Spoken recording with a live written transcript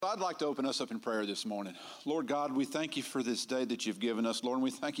I'd like to open us up in prayer this morning. Lord God, we thank you for this day that you've given us, Lord, and we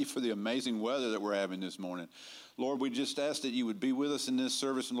thank you for the amazing weather that we're having this morning. Lord, we just ask that you would be with us in this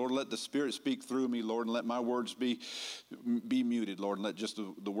service, and Lord, let the Spirit speak through me, Lord, and let my words be muted, Lord, and let just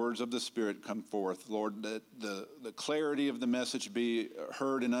the words of the Spirit come forth. Lord, that the clarity of the message be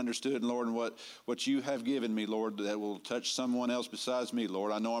heard and understood, and Lord, and what you have given me, Lord, that will touch someone else besides me,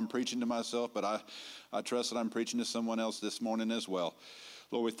 Lord. I know I'm preaching to myself, but I trust that I'm preaching to someone else this morning as well.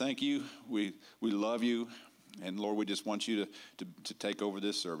 Lord, we thank you. We love you. And Lord, we just want you to take over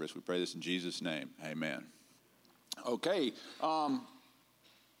this service. We pray this in Jesus' name. Amen. Okay.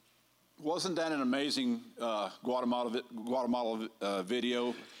 Wasn't that an amazing Guatemala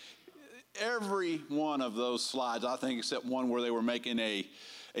video? Every one of those slides, I think, except one where they were making a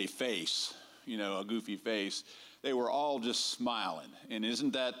face, a goofy face, they were all just smiling. And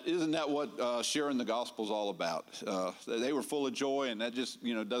isn't that what sharing the gospel is all about? They were full of joy, and that just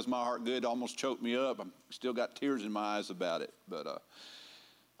does my heart good. Almost choked me up. I'm still got tears in my eyes about it. But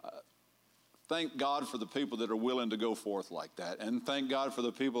thank God for the people that are willing to go forth like that, and thank God for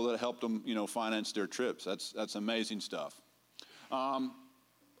the people that helped them finance their trips. That's amazing stuff.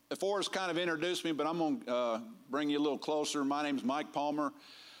 Forrest kind of introduced me, but I'm going to bring you a little closer. My name's Mike Palmer.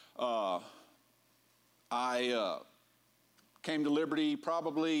 I came to Liberty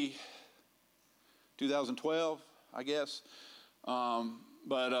probably 2012, I guess.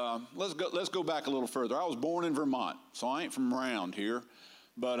 But let's go back a little further. I was born in Vermont, so I ain't from around here.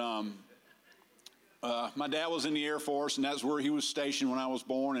 But my dad was in the Air Force, and that's where he was stationed when I was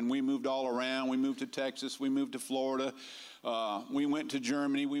born. And we moved all around. We moved to Texas. We moved to Florida. We went to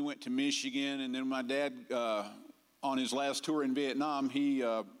Germany. We went to Michigan. And then my dad, on his last tour in Vietnam, he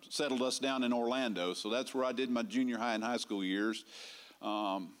settled us down in Orlando. So that's where I did my junior high and high school years.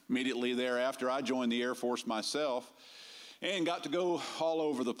 Immediately thereafter, I joined the Air Force myself and got to go all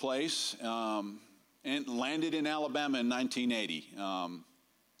over the place, and landed in Alabama in 1980.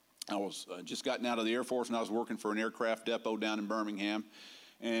 I was just gotten out of the Air Force, and I was working for an aircraft depot down in Birmingham.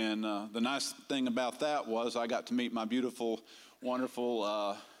 And the nice thing about that was I got to meet my beautiful,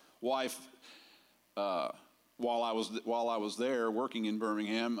 wonderful wife while I was there working in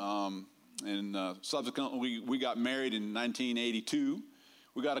Birmingham. And subsequently, we got married in 1982.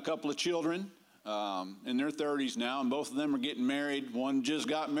 We got a couple of children in their 30s now, and both of them are getting married. One just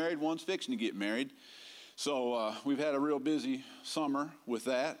got married, one's fixing to get married. So we've had a real busy summer with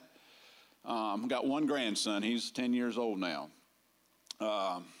that. Got one grandson. He's 10 years old now.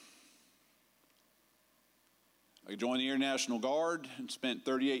 I joined the Air National Guard and spent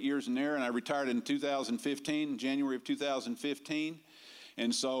 38 years in there, and I retired in 2015, January of 2015.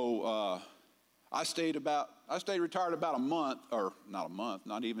 And so I stayed retired about a month, or not a month,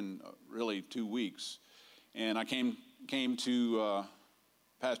 not even really 2 weeks. And I came to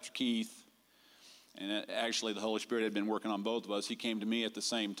Pastor Keith. And actually, the Holy Spirit had been working on both of us. He came to me at the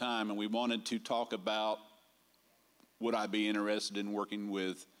same time, and we wanted to talk about would I be interested in working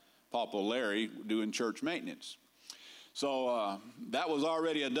with Papa Larry doing church maintenance. So that was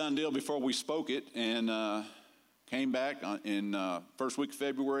already a done deal before we spoke it, and came back in first week of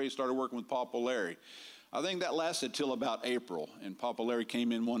February, started working with Papa Larry. I think that lasted till about April, and Papa Larry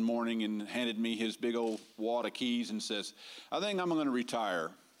came in one morning and handed me his big old wad of keys and says, "I think I'm going to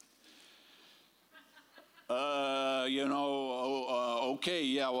retire." Okay,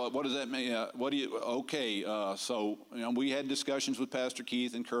 yeah, well, what does that mean? So we had discussions with Pastor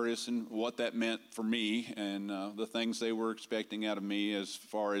Keith and Curtis and what that meant for me, and the things they were expecting out of me as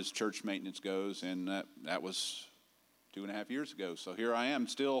far as church maintenance goes, and that was 2.5 years ago. So here I am,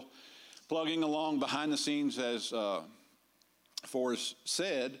 still plugging along behind the scenes, as Forrest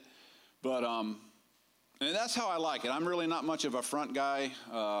said, but and that's how I like it. I'm really not much of a front guy.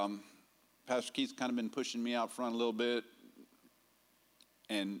 Pastor Keith's kind of been pushing me out front a little bit,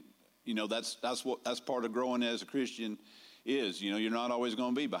 and that's part of growing as a Christian is. You're not always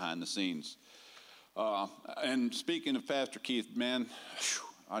going to be behind the scenes. And speaking of Pastor Keith, man,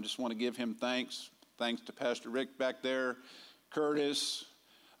 I just want to give him thanks. Thanks to Pastor Rick back there, Curtis,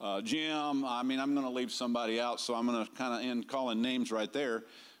 Jim. I mean, I'm going to leave somebody out, so I'm going to kind of end calling names right there.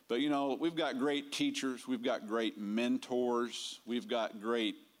 But we've got great teachers, we've got great mentors, we've got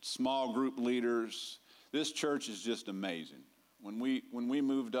great small group leaders. This church is just amazing. When we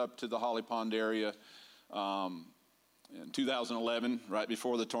moved up to the Holly Pond area in 2011, right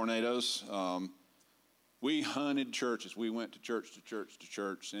before the tornadoes, we hunted churches. We went to church to church to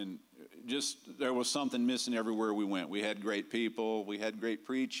church, and just there was something missing everywhere we went. We had great people, we had great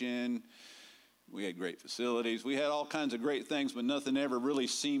preaching, we had great facilities, we had all kinds of great things, but nothing ever really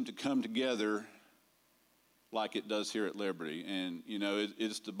seemed to come together like it does here at Liberty. And, you know,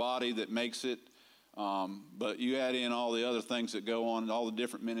 it's the body that makes it. But you add in all the other things that go on, all the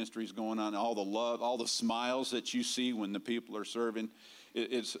different ministries going on, all the love, all the smiles that you see when the people are serving.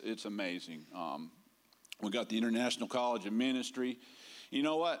 It's amazing. We got the International College of Ministry. You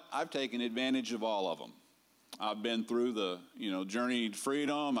know what? I've taken advantage of all of them. I've been through the, Journey to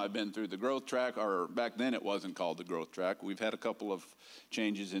Freedom. I've been through the Growth Track, or back then it wasn't called the Growth Track. We've had a couple of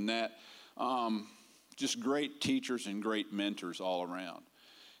changes in that. Just great teachers and great mentors all around.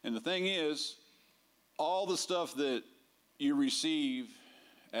 And the thing is, all the stuff that you receive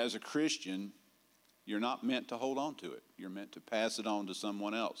as a Christian, you're not meant to hold on to it. You're meant to pass it on to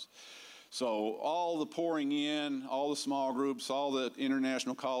someone else. So all the pouring in, all the small groups, all the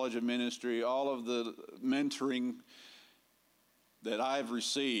International College of Ministry, all of the mentoring that I've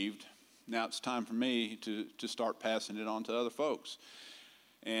received, now it's time for me to start passing it on to other folks.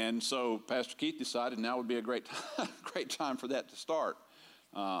 And so Pastor Keith decided now would be a great time for that to start.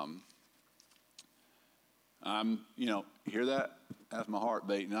 Hear that? That's my heart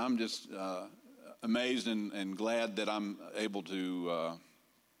beating. I'm just amazed and glad that I'm able to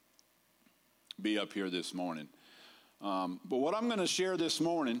be up here this morning. But what I'm going to share this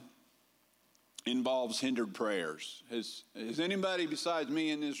morning involves hindered prayers. Has anybody besides me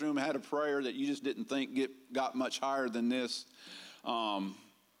in this room had a prayer that you just didn't think got much higher than this?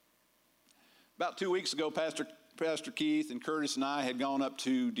 About 2 weeks ago, Pastor Keith and Curtis and I had gone up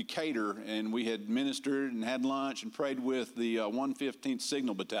to Decatur, and we had ministered and had lunch and prayed with the 115th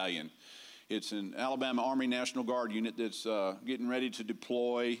Signal Battalion. It's an Alabama Army National Guard unit that's getting ready to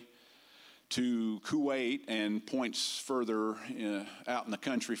deploy to Kuwait and points further out in the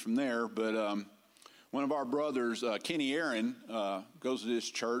country from there. But one of our brothers, Kenny Aaron, goes to this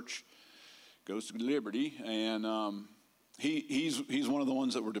church, goes to Liberty, and he's one of the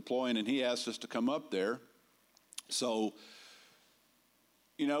ones that were deploying, and he asked us to come up there. So,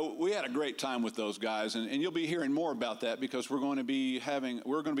 we had a great time with those guys, and you'll be hearing more about that because we're going to be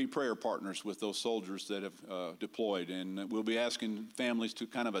prayer partners with those soldiers that have deployed, and we'll be asking families to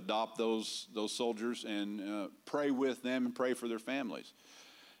kind of adopt those soldiers and pray with them and pray for their families.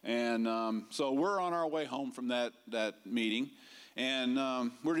 And so we're on our way home from that meeting,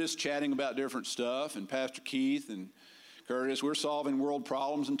 and we're just chatting about different stuff, and Pastor Keith and Curtis, we're solving world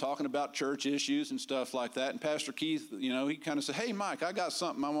problems and talking about church issues and stuff like that. And Pastor Keith, he kind of said, "Hey, Mike, I got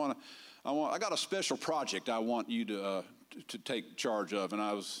something I got a special project I want you to take charge of." And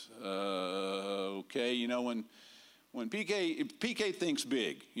I was, okay. When PK thinks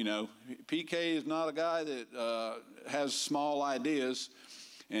big, PK is not a guy that has small ideas.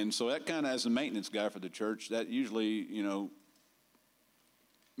 And so that kind of, as a maintenance guy for the church, that usually,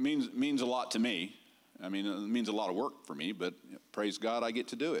 means a lot to me. I mean, it means a lot of work for me, but praise God, I get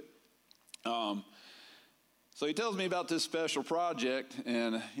to do it. So he tells me about this special project,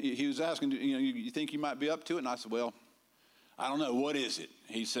 and he was asking, you think you might be up to it? And I said, well, I don't know. What is it?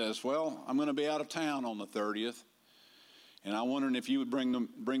 He says, well, I'm going to be out of town on the 30th, and I'm wondering if you would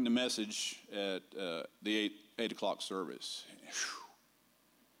bring the message at the 8 o'clock service. Whew.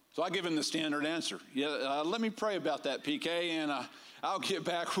 So I give him the standard answer. Yeah, let me pray about that, PK, and I'll get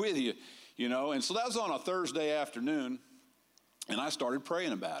back with you. And so that was on a Thursday afternoon, and I started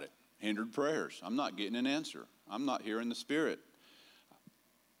praying about it. Hindered prayers. I'm not getting an answer. I'm not hearing the Spirit.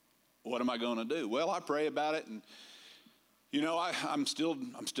 What am I going to do? Well, I pray about it, and I'm still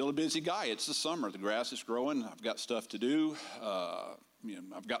a busy guy. It's the summer. The grass is growing. I've got stuff to do.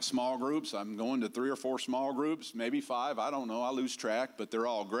 I've got small groups. I'm going to 3 or 4 small groups, maybe 5. I don't know. I lose track, but they're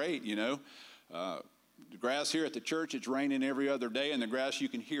all great. The grass here at the church, it's raining every other day, and the grass, you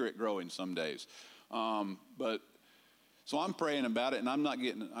can hear it growing some days. So I'm praying about it, and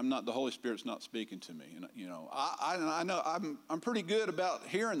the Holy Spirit's not speaking to me. And, I know I'm pretty good about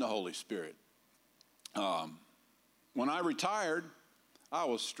hearing the Holy Spirit. When I retired, I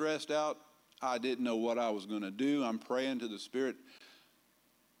was stressed out. I didn't know what I was going to do. I'm praying to the Spirit.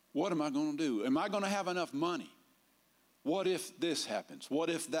 What am I going to do? Am I going to have enough money? What if this happens? What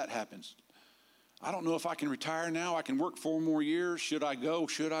if that happens? I don't know if I can retire now. I can work 4 more years. Should I go?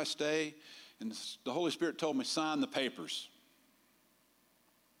 Should I stay? And the Holy Spirit told me, sign the papers.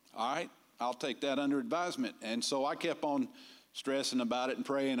 All right, I'll take that under advisement. And so I kept on stressing about it and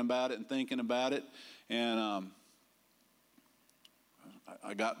praying about it and thinking about it. And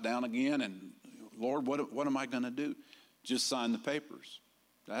I got down again and, Lord, what am I going to do? Just sign the papers.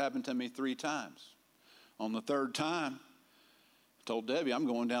 That happened to me 3 times. On the 3rd time, I told Debbie, I'm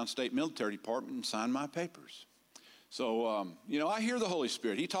going down State Military Department and sign my papers. So, I hear the Holy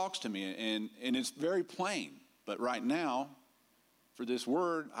Spirit. He talks to me, and it's very plain. But right now, for this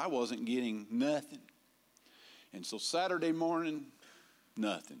word, I wasn't getting nothing. And so Saturday morning,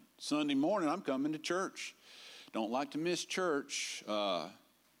 nothing. Sunday morning, I'm coming to church. Don't like to miss church.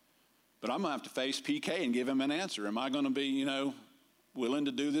 But I'm going to have to face PK and give him an answer. Am I going to be, willing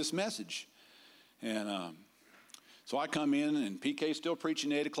to do this message? And so I come in, and PK's still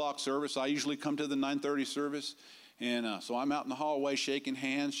preaching the 8 o'clock service. I usually come to the 9:30 service. And so I'm out in the hallway shaking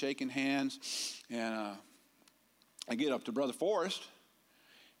hands. And I get up to Brother Forrest.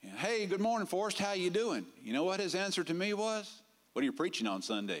 And, hey, good morning, Forrest. How you doing? You know what his answer to me was? What are you preaching on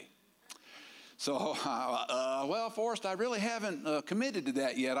Sunday? So, well, Forrest, I really haven't committed to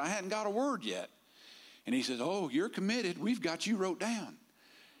that yet. I hadn't got a word yet. And he says, oh, you're committed. We've got you wrote down.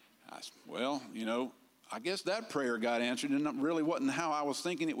 I said, well, I guess that prayer got answered, and it really wasn't how I was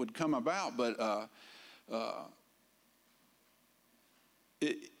thinking it would come about, but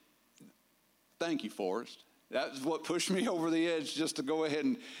thank you, Forrest. That's what pushed me over the edge, just to go ahead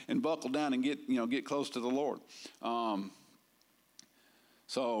and buckle down and get close to the Lord.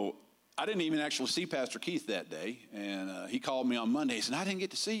 So I didn't even actually see Pastor Keith that day, and he called me on Monday. He said, I didn't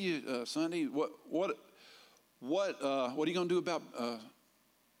get to see you Sunday. What are you going to do about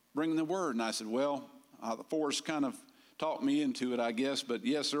bringing the word? And I said, well, Forrest kind of talked me into it, I guess, but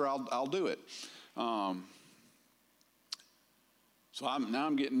yes, sir, I'll do it. So now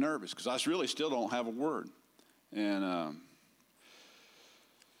I'm getting nervous because I really still don't have a word. And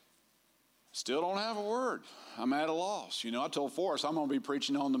still don't have a word. I'm at a loss. I told Forrest I'm going to be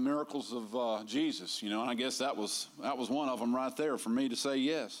preaching on the miracles of Jesus, and I guess that was one of them right there for me to say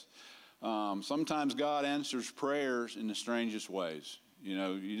yes. Sometimes God answers prayers in the strangest ways.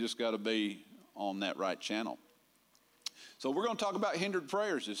 You just got to be on that right channel. So we're going to talk about hindered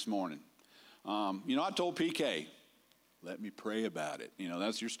prayers this morning. I told PK, let me pray about it.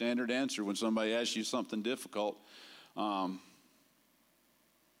 That's your standard answer when somebody asks you something difficult. So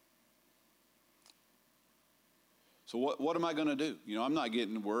what am I going to do? I'm not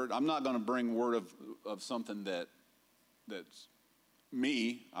getting the word. I'm not going to bring word of something that's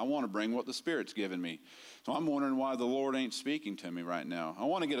me. I want to bring what the Spirit's given me. So I'm wondering why the Lord ain't speaking to me right now. I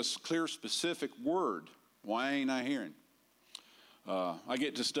want to get a clear, specific word. Why ain't I hearing? I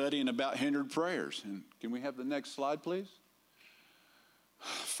get to studying about hindered prayers. And can we have the next slide, please?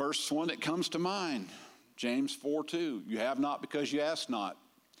 First one that comes to mind, James 4:2. You have not because you ask not.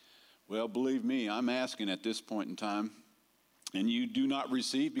 Well, believe me, I'm asking at this point in time. And you do not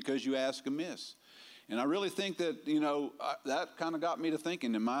receive because you ask amiss. And I really think that, that kind of got me to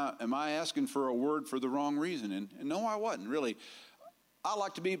thinking, am I asking for a word for the wrong reason? And no, I wasn't, really. I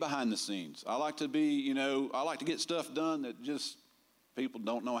like to be behind the scenes. I like to be, I like to get stuff done that just people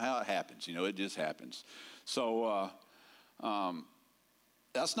don't know how it happens. It just happens. So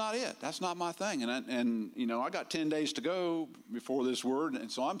that's not it. That's not my thing. And I got 10 days to go before this word. And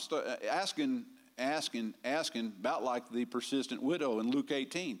so I'm asking about like the persistent widow in Luke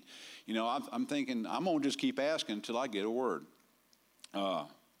 18. I'm thinking I'm going to just keep asking until I get a word.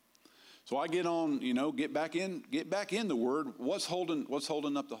 So I get on, get back in the word. What's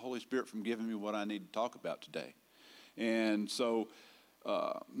holding up the Holy Spirit from giving me what I need to talk about today? And so,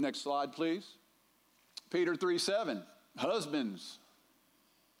 next slide, please. Peter 3:7. Husbands,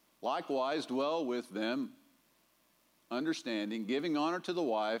 likewise dwell with them, understanding, giving honor to the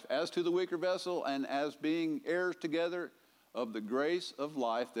wife as to the weaker vessel, and as being heirs together of the grace of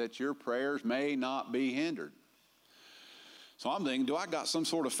life, that your prayers may not be hindered. So I'm thinking, do I got some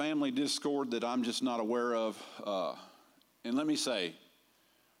sort of family discord that I'm just not aware of? And let me say,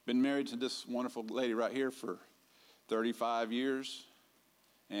 been married to this wonderful lady right here for 35 years.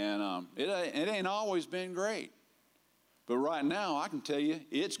 And it ain't always been great. But right now, I can tell you,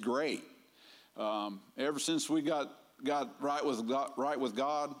 it's great. Ever since we got right with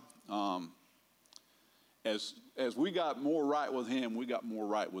God, as we got more right with Him, we got more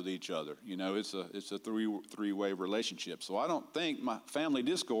right with each other. It's a three-way relationship. So I don't think my family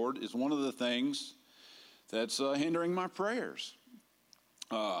discord is one of the things that's hindering my prayers.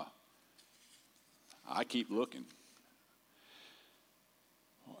 I keep looking.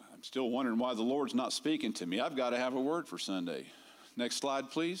 I'm still wondering why the Lord's not speaking to me. I've got to have a word for Sunday. Next slide,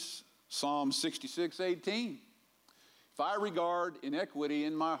 please. Psalm 66:18. If I regard iniquity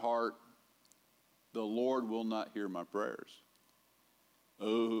in my heart, the Lord will not hear my prayers.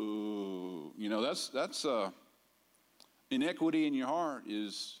 Oh, that's iniquity in your heart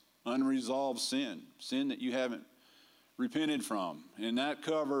is unresolved sin that you haven't repented from, and that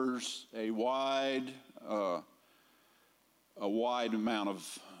covers a wide amount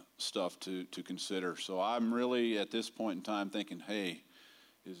of stuff to consider. So I'm really at this point in time thinking, hey,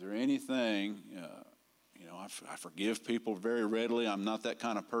 is there anything I forgive people very readily. I'm not that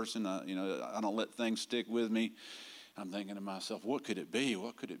kind of person. I don't let things stick with me. I'm thinking to myself, what could it be?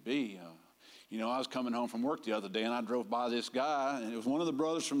 What could it be? I was coming home from work the other day, and I drove by this guy, and it was one of the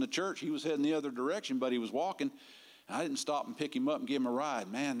brothers from the church. He was heading the other direction, but he was walking. And I didn't stop and pick him up and give him a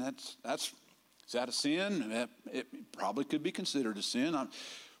ride. Man, is that a sin? It probably could be considered a sin.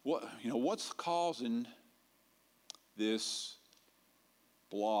 What's causing this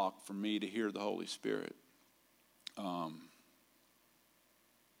block for me to hear the Holy Spirit?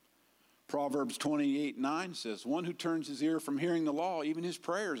 Proverbs 28:9 says, one who turns his ear from hearing the law, even his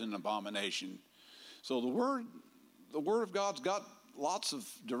prayer is an abomination. So the word of God's got lots of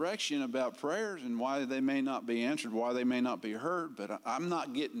direction about prayers and why they may not be answered, why they may not be heard, but I'm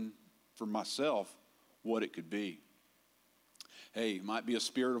not getting for myself what it could be. Hey, it might be a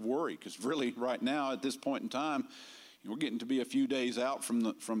spirit of worry, because really right now at this point in time, we're getting to be a few days out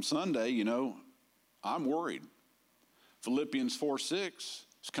from Sunday, I'm worried. Philippians 4:6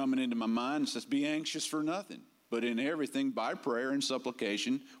 is coming into my mind and says, be anxious for nothing, but in everything by prayer and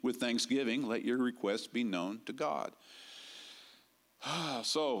supplication with thanksgiving, let your requests be known to God.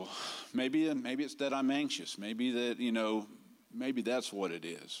 So maybe it's that I'm anxious. Maybe that, maybe that's what it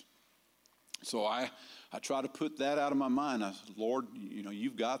is. So I try to put that out of my mind. I said, Lord,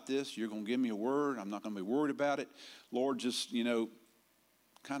 you've got this. You're going to give me a word. I'm not going to be worried about it. Lord, just,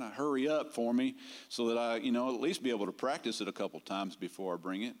 kind of hurry up for me so that I, at least be able to practice it a couple times before I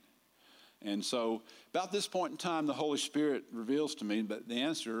bring it. And so about this point in time, the Holy Spirit reveals to me that the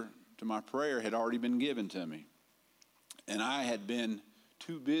answer to my prayer had already been given to me. And I had been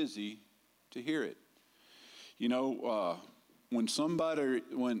too busy to hear it. When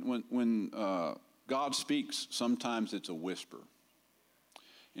God speaks, sometimes it's a whisper.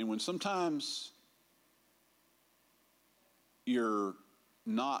 And when sometimes you're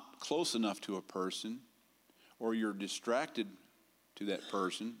not close enough to a person, or you're distracted to that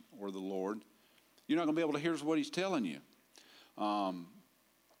person or the Lord, you're not going to be able to hear what he's telling you.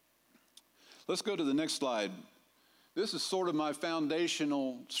 Let's go to the next slide. This is sort of my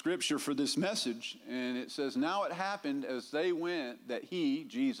foundational scripture for this message, and it says, now it happened as they went that he,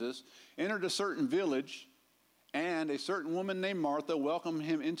 Jesus, entered a certain village, and a certain woman named Martha welcomed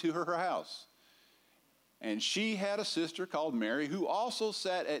him into her house. And she had a sister called Mary, who also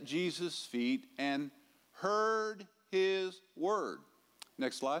sat at Jesus' feet and heard his word.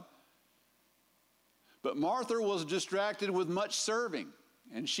 Next slide. But Martha was distracted with much serving,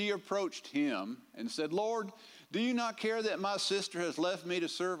 and she approached him and said, Lord, do you not care that my sister has left me to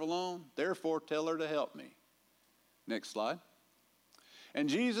serve alone? Therefore, tell her to help me. Next slide. And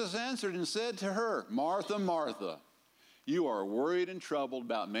Jesus answered and said to her, Martha, Martha, you are worried and troubled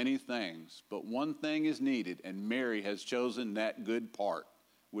about many things, but one thing is needed, and Mary has chosen that good part,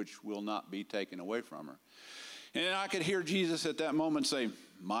 which will not be taken away from her. And I could hear Jesus at that moment say,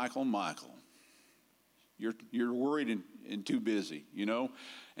 Michael, you're worried and too busy,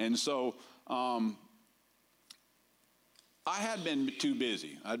 And so I had been too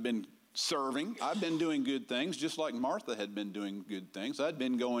busy. I'd been serving. I'd been doing good things, just like Martha had been doing good things. I'd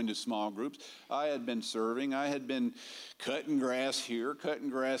been going to small groups. I had been serving. I had been cutting grass here, cutting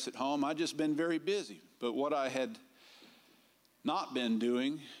grass at home. I'd just been very busy. But what I had not been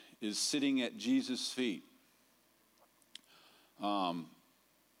doing is sitting at Jesus' feet.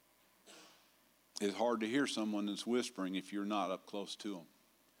 It's hard to hear someone that's whispering if you're not up close to them.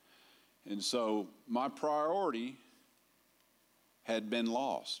 And so my priority had been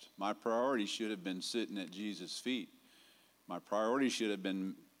lost. My priority should have been sitting at Jesus' feet. My priority should have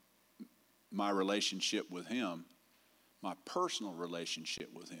been my relationship with him, my personal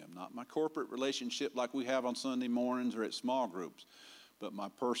relationship with him, not my corporate relationship like we have on Sunday mornings or at small groups, but my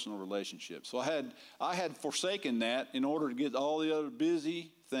personal relationship. So I had forsaken that in order to get all the other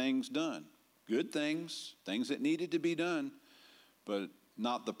busy things done. Good things, things that needed to be done, but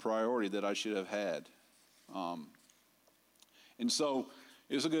not the priority that I should have had. And so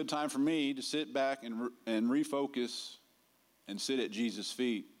it was a good time for me to sit back and refocus and sit at Jesus'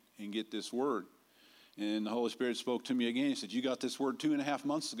 feet and get this word. And the Holy Spirit spoke to me again. He said, you got this word 2.5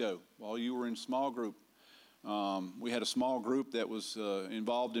 months ago while you were in small group. We had a small group that was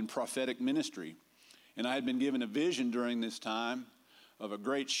involved in prophetic ministry. And I had been given a vision during this time of a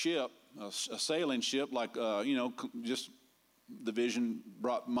great ship, a sailing ship, like, just the vision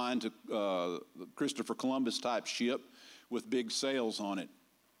brought mind to the Christopher Columbus type ship with big sails on it.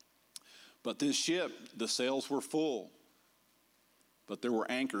 But this ship, the sails were full, but there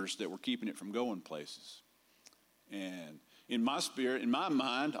were anchors that were keeping it from going places. And in my spirit, in my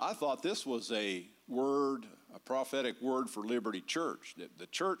mind, I thought this was a word, a prophetic word for Liberty Church, that the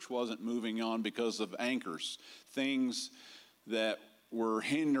church wasn't moving on because of anchors, things that were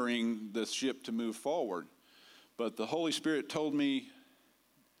hindering the ship to move forward. But the Holy Spirit told me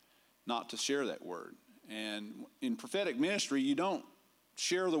not to share that word. And in prophetic ministry, you don't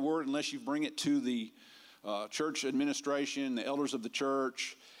share the word unless you bring it to the church administration, the elders of the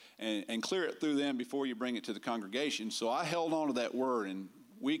church, and clear it through them before you bring it to the congregation. So I held on to that word, and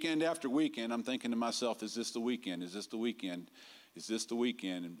weekend after weekend, I'm thinking to myself, is this the weekend? Is this the weekend? Is this the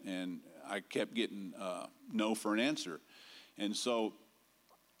weekend? And I kept getting no for an answer. And so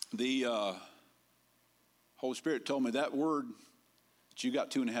the Holy Spirit told me that word that you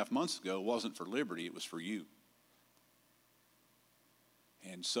got 2.5 months ago wasn't for Liberty, it was for you.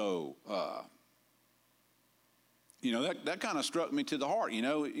 And so, that kind of struck me to the heart.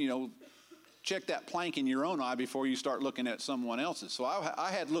 Check that plank in your own eye before you start looking at someone else's. So I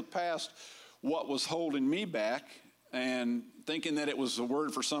had looked past what was holding me back and thinking that it was a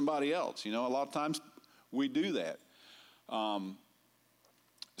word for somebody else. A lot of times we do that.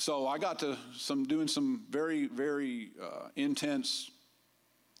 So I got to doing some very, very intense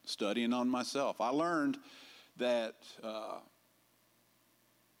studying on myself. I learned that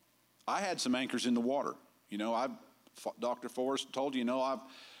I had some anchors in the water. Dr. Forrest told you,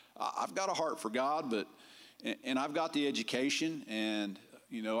 I've got a heart for God, and I've got the education, and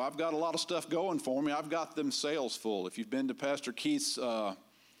I've got a lot of stuff going for me. I've got them sails full. If you've been to Pastor Keith's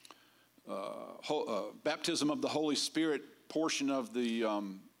baptism of the Holy Spirit portion of the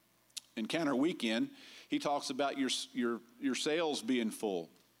Encounter Weekend, he talks about your sails being full.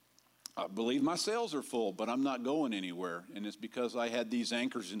 I believe my sails are full, but I'm not going anywhere, and it's because I had these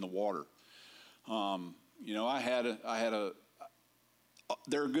anchors in the water.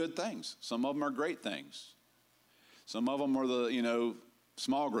 They're good things. Some of them are great things. Some of them are the,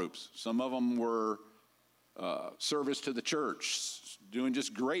 small groups. Some of them were service to the church, doing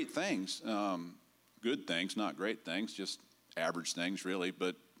just great things. Good things, not great things, just average things really,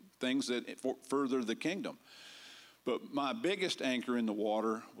 but things that further the kingdom. But my biggest anchor in the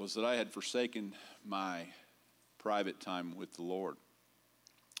water was that I had forsaken my private time with the Lord.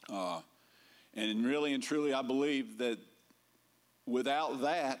 And really and truly, I believe that without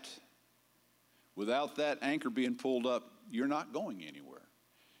that anchor being pulled up, you're not going anywhere.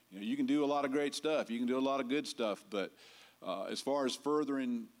 You can do a lot of great stuff. You can do a lot of good stuff. But as far as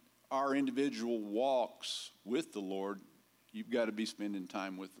furthering our individual walks with the Lord, you've got to be spending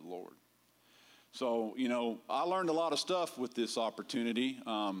time with the Lord. So, I learned a lot of stuff with this opportunity.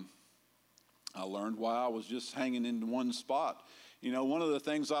 I learned why I was just hanging in one spot. One of the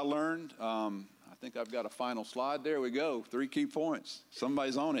things I learned, I think I've got a final slide. There we go. 3 key points.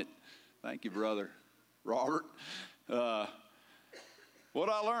 Somebody's on it. Thank you, brother Robert. What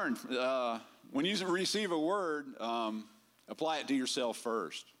I learned, when you receive a word, apply it to yourself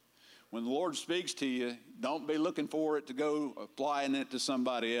first. When the Lord speaks to you, don't be looking for it to go applying it to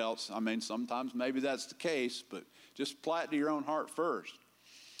somebody else. I mean, sometimes maybe that's the case, but just apply it to your own heart first.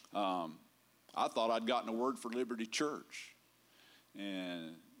 I thought I'd gotten a word for Liberty Church,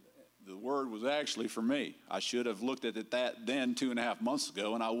 and the word was actually for me. I should have looked at it then 2.5 months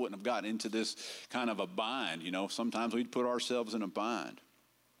ago, and I wouldn't have gotten into this kind of a bind. Sometimes we'd put ourselves in a bind.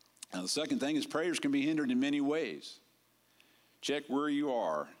 Now, the second thing is prayers can be hindered in many ways. Check where you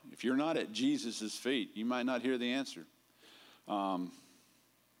are. If you're not at Jesus' feet, you might not hear the answer. I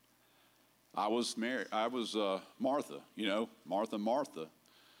was Martha, Martha.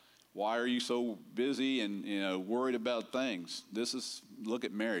 Why are you so busy and worried about things? Look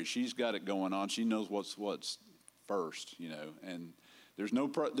at Mary. She's got it going on. She knows what's first, and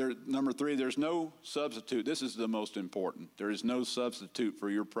number 3, there's no substitute. This is the most important. There is no substitute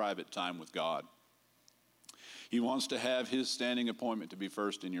for your private time with God. He wants to have his standing appointment to be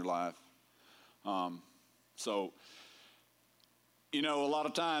first in your life. So, a lot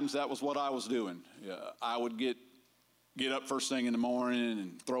of times that was what I was doing. I would get up first thing in the morning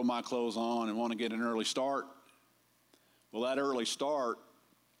and throw my clothes on and want to get an early start. Well, that early start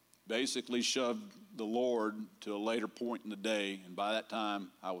basically shoved the Lord to a later point in the day. And by that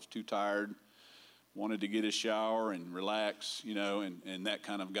time, I was too tired, wanted to get a shower and relax, and that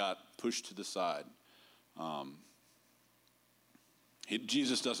kind of got pushed to the side.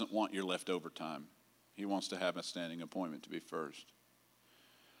 Jesus doesn't want your leftover time. He wants to have a standing appointment to be first.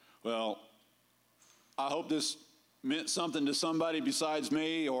 Well, I hope this meant something to somebody besides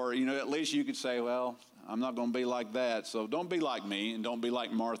me, or, at least you could say, well, I'm not going to be like that. So don't be like me and don't be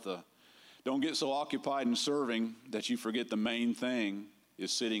like Martha. Don't get so occupied in serving that you forget the main thing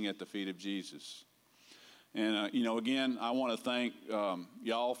is sitting at the feet of Jesus. And, again, I want to thank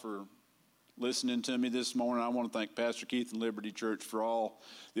y'all for listening to me this morning. I want to thank Pastor Keith and Liberty Church for all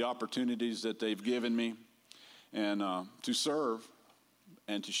the opportunities that they've given me and to serve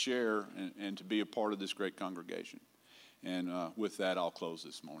and to share and to be a part of this great congregation. And with that, I'll close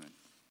this morning.